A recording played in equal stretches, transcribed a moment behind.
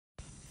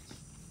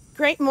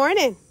Great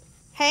morning.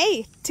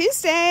 Hey,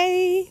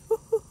 Tuesday.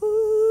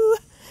 Woo-hoo-hoo.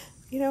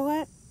 You know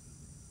what?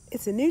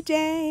 It's a new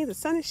day. The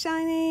sun is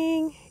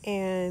shining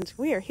and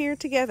we are here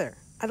together.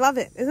 I love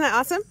it. Isn't that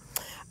awesome?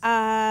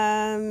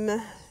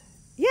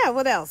 Yeah,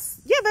 what else?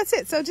 Yeah, that's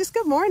it. So just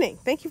good morning.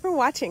 Thank you for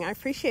watching. I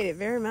appreciate it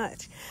very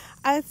much.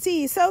 Let's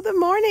see. So the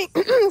morning,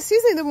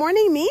 the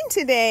morning meme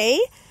today,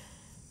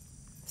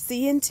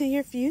 see into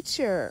your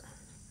future,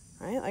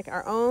 right? Like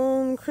our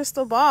own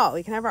crystal ball.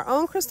 We can have our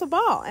own crystal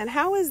ball. And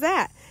how is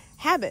that?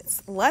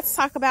 Habits. Let's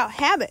talk about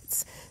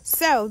habits.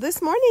 So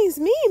this morning's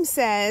meme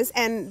says,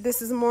 and this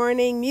is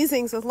Morning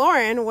Musings with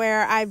Lauryn,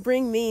 where I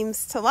bring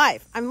memes to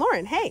life. I'm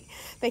Lauryn. Hey,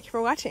 thank you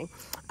for watching.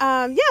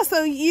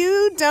 So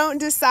you don't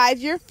decide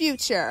your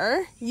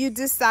future. You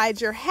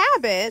decide your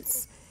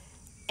habits,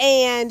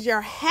 and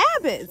your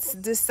habits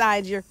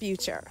decide your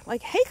future.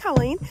 Like, hey,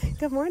 Colleen,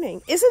 good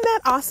morning. Isn't that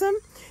awesome?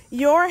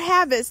 Your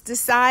habits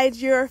decide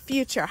your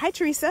future. Hi,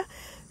 Teresa.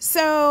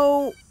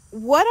 So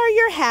what are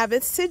your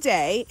habits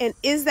today, and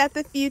is that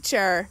the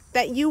future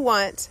that you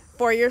want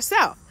for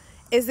yourself?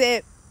 Is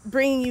it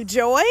bringing you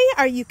joy?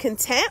 Are you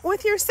content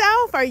with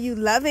yourself? Are you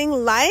loving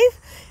life?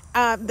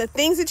 The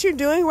things that you're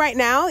doing right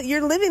now,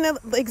 you're living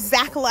the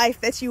exact life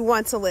that you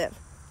want to live.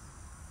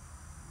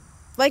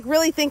 Like,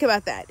 really think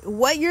about that.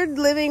 What you're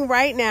living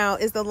right now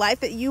is the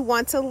life that you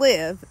want to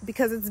live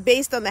because it's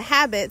based on the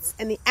habits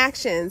and the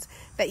actions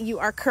that you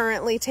are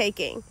currently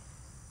taking.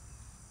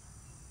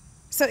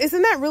 So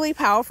isn't that really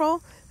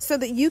powerful? So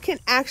that you can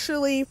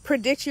actually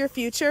predict your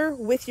future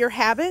with your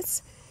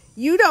habits.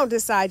 You don't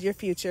decide your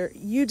future.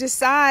 You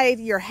decide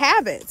your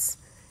habits,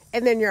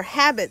 and then your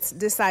habits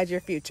decide your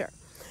future.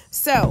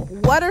 So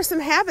what are some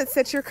habits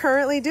that you're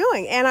currently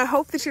doing? And I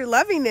hope that you're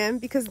loving them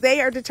because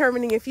they are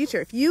determining your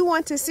future. If you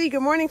want to see,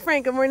 good morning,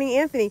 Frank, good morning,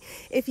 Anthony.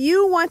 If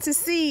you want to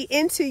see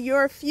into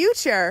your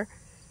future,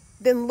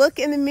 then look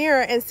in the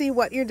mirror and see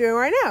what you're doing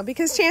right now,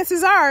 because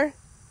chances are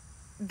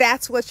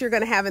that's what you're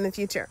going to have in the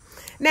future.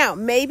 Now,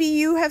 maybe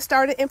you have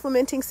started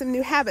implementing some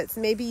new habits.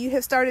 Maybe you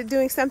have started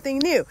doing something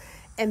new.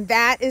 And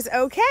that is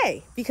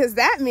okay, because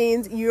that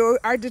means you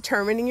are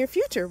determining your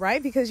future,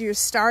 right? Because you're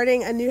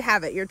starting a new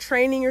habit. You're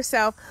training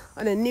yourself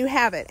on a new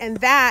habit. And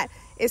that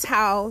is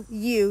how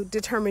you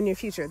determine your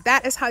future.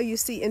 That is how you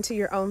see into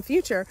your own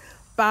future,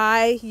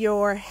 by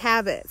your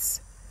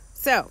habits.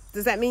 So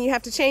does that mean you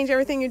have to change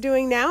everything you're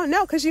doing now?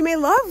 No, because you may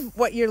love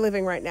what you're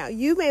living right now.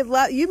 You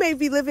may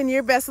be living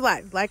your best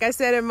life. Like I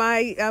said in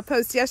my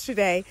post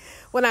yesterday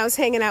when I was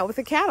hanging out with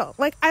the cattle.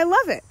 Like, I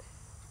love it.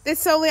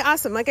 It's totally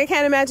awesome. Like, I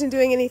can't imagine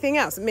doing anything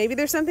else. Maybe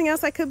there's something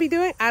else I could be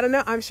doing. I don't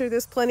know. I'm sure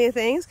there's plenty of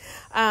things.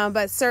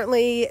 But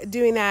certainly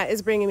doing that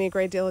is bringing me a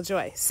great deal of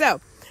joy. So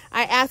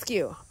I ask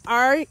you,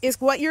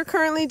 is what you're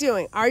currently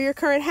doing, are your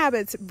current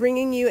habits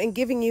bringing you and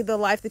giving you the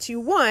life that you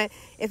want?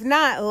 If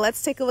not,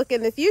 let's take a look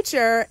in the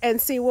future and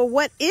see, well,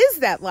 what is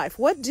that life?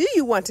 What do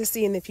you want to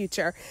see in the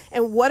future?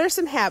 And what are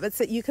some habits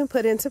that you can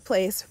put into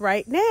place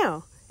right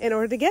now in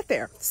order to get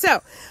there?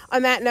 So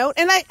on that note,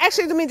 and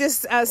let me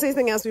just say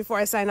something else before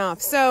I sign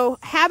off. So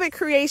habit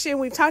creation,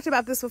 we've talked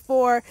about this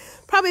before,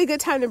 probably a good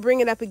time to bring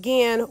it up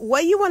again.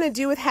 What you want to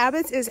do with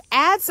habits is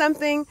add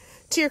something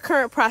to your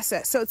current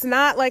process. So it's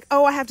not like,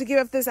 oh, I have to give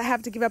up this, I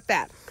have to give up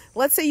that.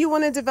 Let's say you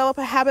want to develop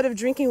a habit of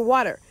drinking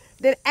water.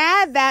 Then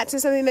add that to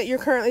something that you're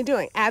currently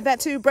doing. Add that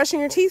to brushing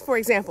your teeth, for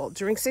example.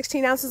 Drink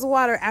 16 ounces of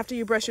water after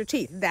you brush your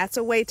teeth. That's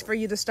a way for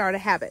you to start a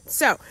habit.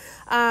 So,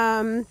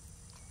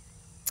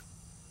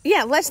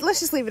 yeah, let's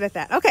just leave it at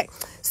that. Okay,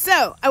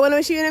 so I want to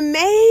wish you an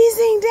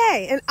amazing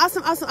day, an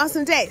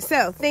awesome day.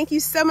 So thank you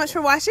so much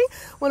for watching.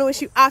 I want to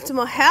wish you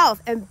optimal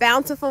health and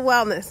bountiful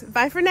wellness.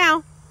 Bye for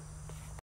now.